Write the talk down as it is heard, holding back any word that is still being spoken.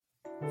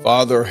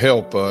Father,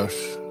 help us.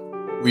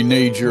 We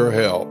need your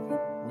help.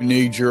 We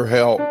need your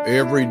help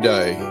every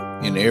day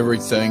in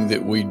everything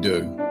that we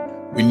do.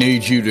 We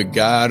need you to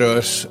guide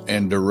us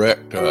and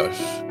direct us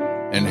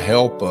and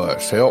help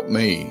us, help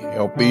me,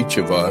 help each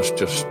of us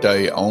to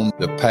stay on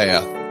the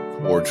path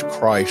towards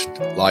Christ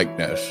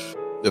likeness,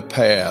 the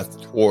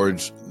path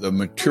towards the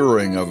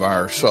maturing of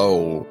our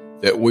soul,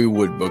 that we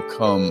would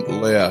become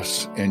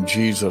less and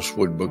Jesus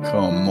would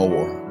become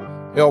more.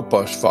 Help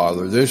us,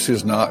 Father. This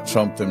is not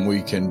something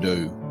we can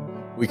do.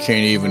 We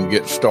can't even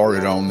get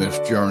started on this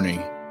journey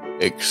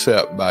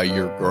except by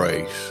your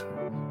grace.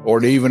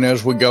 Lord, even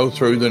as we go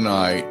through the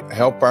night,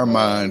 help our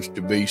minds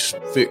to be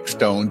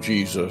fixed on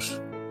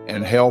Jesus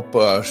and help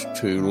us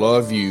to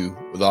love you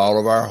with all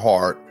of our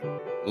heart,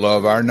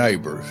 love our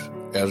neighbors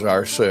as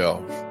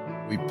ourselves.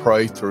 We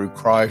pray through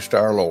Christ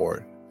our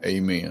Lord.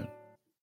 Amen.